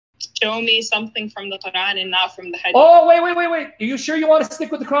show me something from the Quran and not from the Hadith. Oh, wait. Are you sure you want to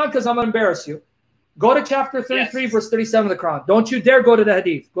stick with the Quran? Because I'm going to embarrass you. Go to chapter 33, verse 37 of the Quran. Don't you dare go to the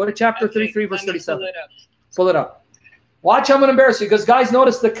Hadith. Go to chapter 33, verse 37. Pull it up. Watch, I'm going to embarrass you. Because guys,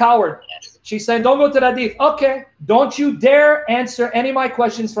 notice the coward. Yes. She's saying, don't go to the Hadith. Okay. Don't you dare answer any of my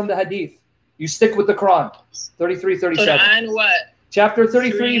questions from the Hadith. You stick with the Quran. 33, 37. Quran what? Chapter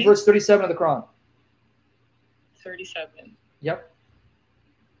 33, verse 37 of the Quran. 37. Yep.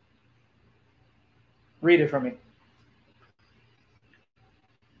 Read it for me.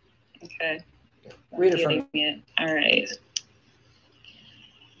 Okay. Read it for me. All right.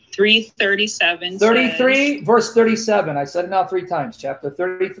 337. 33, says, verse 37. I said it now 3 times. Chapter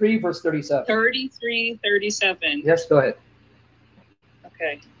 33, verse 37. 33, 37. Yes, go ahead.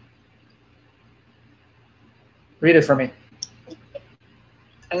 Okay. Read it for me.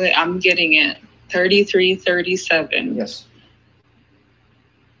 Okay, I'm getting it. 33, 37. Yes.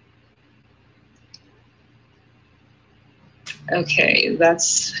 Okay,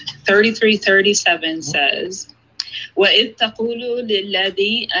 that's 33, 37 says, وَإِذْ تَقُولُ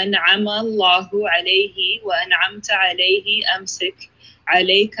لِلَّذِي أَنْعَمَ اللَّهُ عَلَيْهِ وَأَنْعَمْتَ عَلَيْهِ أَمْسِكْ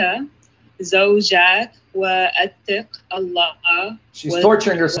عَلَيْكَ زَوْجَكَ وَأَتِّقْ اللَّهَ. She's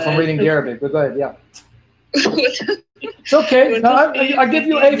torturing herself from reading the Arabic, but go ahead, yeah. It's okay. No, I give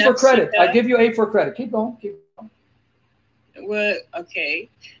you A for credit. I give you A for credit. Keep going. Keep going. Okay.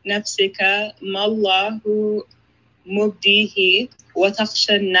 نَفْسِكَ مَا اللَّهُ مبديه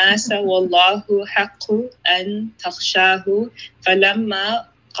وتخشى الناس والله حق أن تخشاه فلما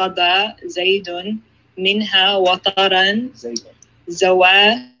قضى زيد منها وطرا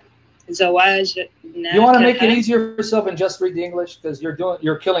زواج. You want to make it easier for yourself and just read the English, because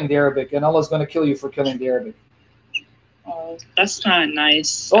you're killing the Arabic, and Allah's going to kill you for killing the Arabic. Oh, that's not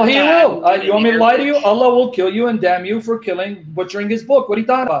nice. Oh, He will. You want me to lie to you? Allah will kill you and damn you for butchering His book. What are you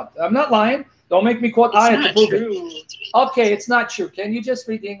talking about? I'm not lying. Don't make me quote ayat to prove it. Okay, it's not true. Can you just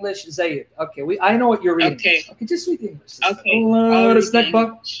read the English? Say it. Okay, I know what you're reading. Okay, just read the English. Okay.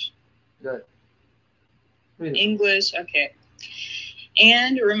 Good. English. Okay.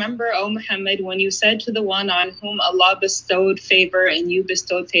 And remember, O Muhammad, when you said to the one on whom Allah bestowed favor and you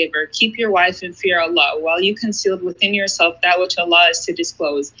bestowed favor, keep your wife and fear Allah, while you concealed within yourself that which Allah is to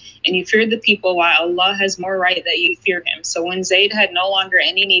disclose. And you feared the people, while Allah has more right that you fear Him. So when Zayd had no longer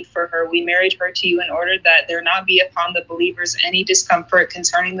any need for her, we married her to you in order that there not be upon the believers any discomfort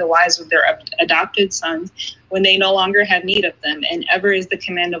concerning the wives of their adopted sons, when they no longer have need of them, and ever is the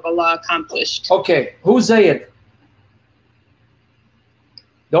command of Allah accomplished. Okay, who's Zayd?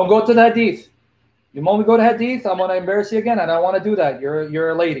 Don't go to the Hadith. You want me to go to Hadith? I'm going to embarrass you again, and I want to do that. You're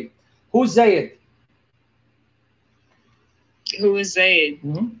a lady. Who's Zayd? Who is Zayd?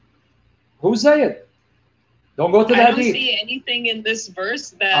 Who's Zayd? Don't go to the Hadith. I don't see anything in this verse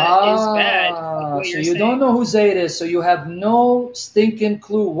that is bad. So you don't know who Zayd is, so you have no stinking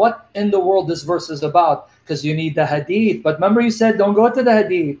clue what in the world this verse is about, because you need the Hadith. But remember, you said don't go to the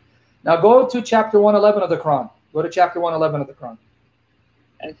Hadith. Now go to chapter 111 of the Quran. Go to chapter 111 of the Quran.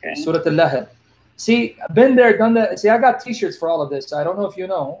 Okay. Surah Al-Lahab. See, been there, done that. See, I got T-shirts for all of this. I don't know if you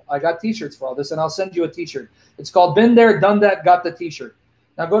know. I got T-shirts for all this, and I'll send you a T-shirt. It's called "Been There, Done That, Got the T-shirt."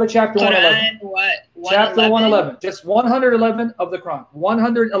 Now go to chapter 111. What? Chapter 111. Just 111 of the Quran.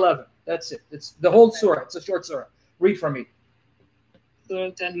 111. That's it. It's the whole surah. It's a short surah. Read for me.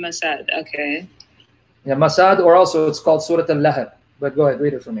 Surah Al-Masad. Okay. Yeah, Masad, or also it's called Surah Al-Lahab. But go ahead,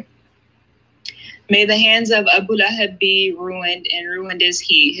 read it for me. May the hands of Abu Lahab be ruined, and ruined is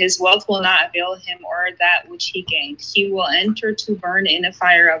he. His wealth will not avail him or that which he gained. He will enter to burn in a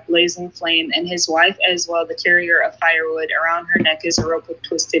fire of blazing flame, and his wife as well, the carrier of firewood. Around her neck is a rope of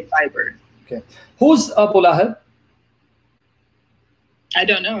twisted fiber. Okay. Who's Abu Lahab? I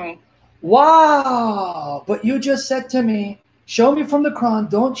don't know. Wow. But you just said to me, show me from the Quran,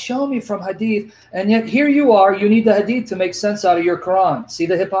 don't show me from Hadith. And yet here you are, you need the Hadith to make sense out of your Quran. See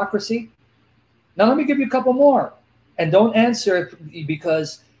the hypocrisy? Now let me give you a couple more, and don't answer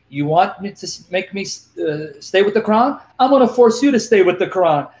because you want me to make me stay with the Quran. I'm going to force you to stay with the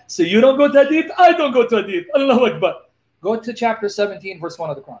Quran. So you don't go to Hadith, I don't go to Hadith. Allahu Akbar. Go to chapter 17, verse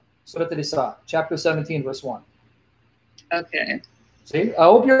 1 of the Quran. Surah Al-Isra, chapter 17, verse 1. Okay. See, I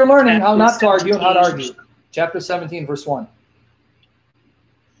hope you're learning how not to argue and how to argue. Chapter 17, verse 1.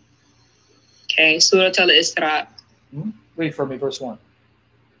 Okay, Surah Al-Isra. Read for me, verse 1.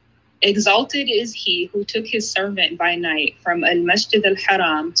 Exalted is he who took his servant by night from Al-Masjid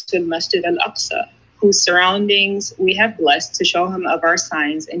Al-Haram to Al-Masjid Al-Aqsa, whose surroundings we have blessed to show him of our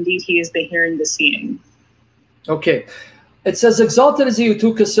signs. Indeed, he is the hearing, the seeing. Okay. It says, exalted is he who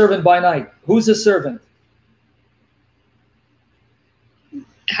took his servant by night. Who's the servant?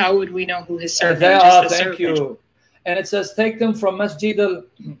 How would we know who his servant is? Thank you. And it says, take them from Masjid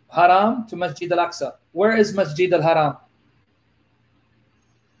al-Haram to Masjid al-Aqsa. Where is Masjid al-Haram?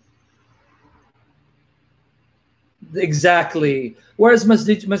 Exactly. Where is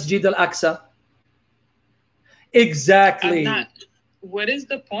Masjid al-Aqsa? Exactly. What is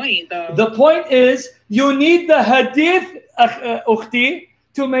the point, though? The point is, you need the hadith, ukhti,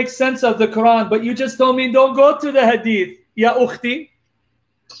 to make sense of the Quran. But you just told me, don't go to the hadith. Ya ukhti.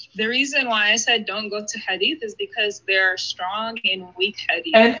 The reason why I said don't go to hadith is because they're strong and weak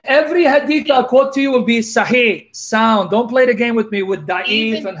hadith. And every hadith I'll quote to you will be sahih, sound. Don't play the game with me with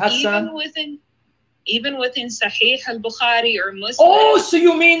da'if and hasan. Even within Sahih al-Bukhari or Muslim. Oh, so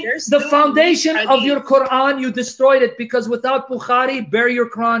you mean the foundation of your Quran, you destroyed it, because without Bukhari, bury your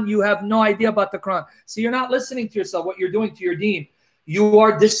Quran, you have no idea about the Quran. So you're not listening to yourself, what you're doing to your deen. You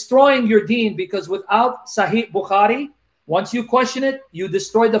are destroying your deen, because without Sahih Bukhari, once you question it, you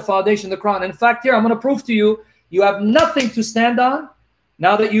destroyed the foundation of the Quran. In fact, here, I'm going to prove to you, you have nothing to stand on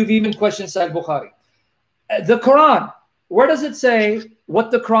now that you've even questioned Sahih Bukhari. The Quran, where does it say what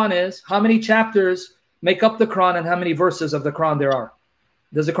the Quran is, how many chapters make up the Quran, and how many verses of the Quran there are?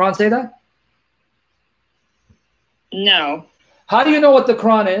 Does the Quran say that? No. How do you know what the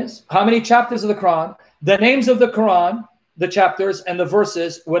Quran is? How many chapters of the Quran? The names of the Quran, the chapters and the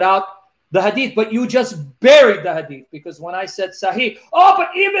verses, without the hadith. But you just buried the hadith, because when I said Sahih, oh,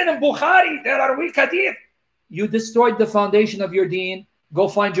 but even in Bukhari there are weak hadith. You destroyed the foundation of your deen. Go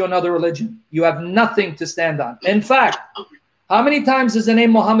find you another religion. You have nothing to stand on. In fact, how many times does the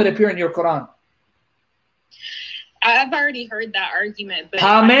name Muhammad appear in your Quran? I've already heard that argument. But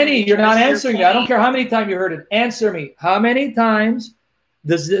how many? You're not answering me. I don't care how many times you heard it. Answer me. How many times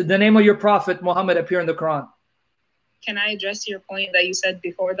does the name of your prophet Muhammad appear in the Quran? Can I address your point that you said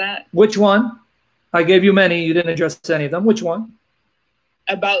before that? Which one? I gave you many. You didn't address any of them. Which one?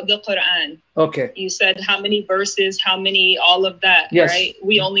 About the Quran. Okay. You said how many verses, how many, all of that, yes. Right?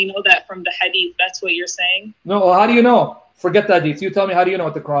 We only know that from the hadith. That's what you're saying? No, well, how do you know? Forget the hadith. You tell me, how do you know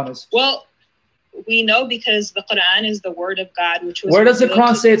what the Quran is? Well, we know because the Quran is the word of God. Which was where does the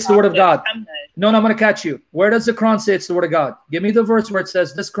Quran say it's the word of God? Muhammad. No, I'm going to catch you. Where does the Quran say it's the word of God? Give me the verse where it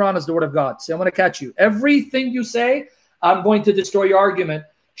says this Quran is the word of God. See, I'm going to catch you. Everything you say, I'm going to destroy your argument.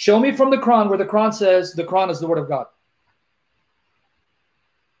 Show me from the Quran where the Quran says the Quran is the word of God.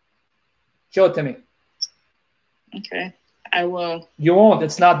 Show it to me. Okay, I will. You won't.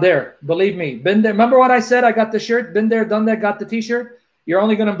 It's not there. Believe me. Been there. Remember what I said? I got the shirt. Been there, done that, got the t-shirt. You're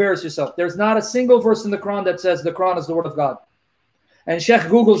only going to embarrass yourself. There's not a single verse in the Quran that says the Quran is the word of God. And Sheikh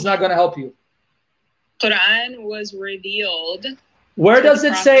Google's not going to help you. Quran was revealed. Where does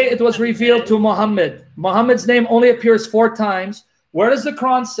it say it was revealed to Muhammad? Muhammad's name only appears 4 times. Where does the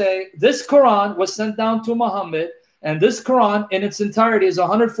Quran say this Quran was sent down to Muhammad, and this Quran in its entirety is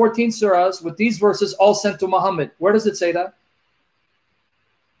 114 surahs with these verses all sent to Muhammad? Where does it say that?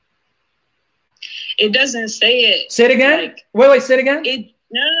 It doesn't say it. Say it again. Like, wait, say it again.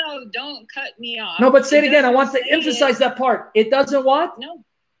 No, don't cut me off. No, but say it again. I want to emphasize that part. It doesn't what? No.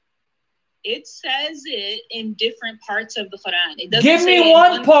 It says it in different parts of the Quran. It doesn't give say me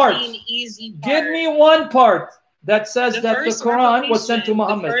one part. Easy part. Give me one part that says that the Quran was sent to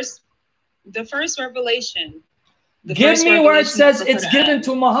Muhammad. The first revelation. Give me where it says it's given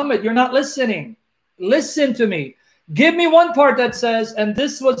to Muhammad. You're not listening. Listen to me. Give me one part that says, and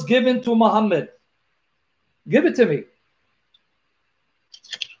this was given to Muhammad. Give it to me.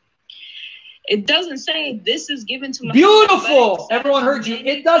 It doesn't say this is given to Muhammad. Beautiful. Everyone heard you.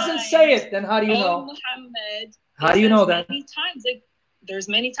 It doesn't say it. Then how do you know? Muhammad. How do you know that? There's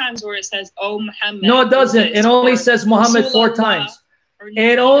many times where it says, oh, Muhammad. No, it doesn't. It only says Muhammad 4 times.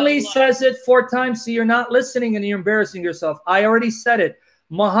 It only says it 4 times. So you're not listening and you're embarrassing yourself. I already said it.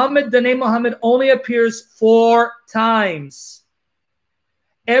 Muhammad, the name Muhammad only appears 4 times.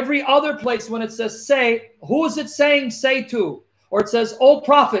 Every other place when it says say, who is it saying say to? Or it says, oh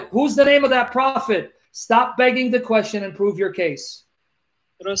prophet, who's the name of that prophet? Stop begging the question and prove your case.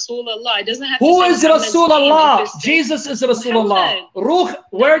 Rasulullah. It doesn't have who is Rasulullah? Jesus is Rasulullah. Ruh,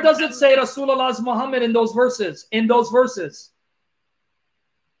 where does it say Rasulullah is Muhammad in those verses? In those verses.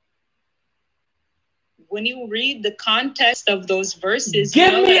 When you read the context of those verses,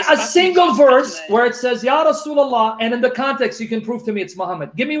 give me a single verse where it says Ya Rasulullah, and in the context you can prove to me it's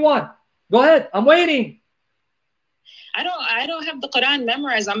Muhammad. Give me one. Go ahead. I'm waiting. I don't have the Quran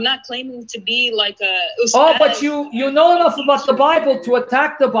memorized. I'm not claiming to be like a ustad. Oh, but you know enough about the Bible to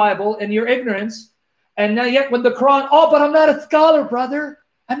attack the Bible in your ignorance. And now yet when the Quran, oh, but I'm not a scholar, brother.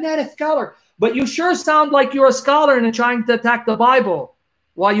 I'm not a scholar. But you sure sound like you're a scholar and trying to attack the Bible.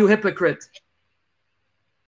 Why, you hypocrite?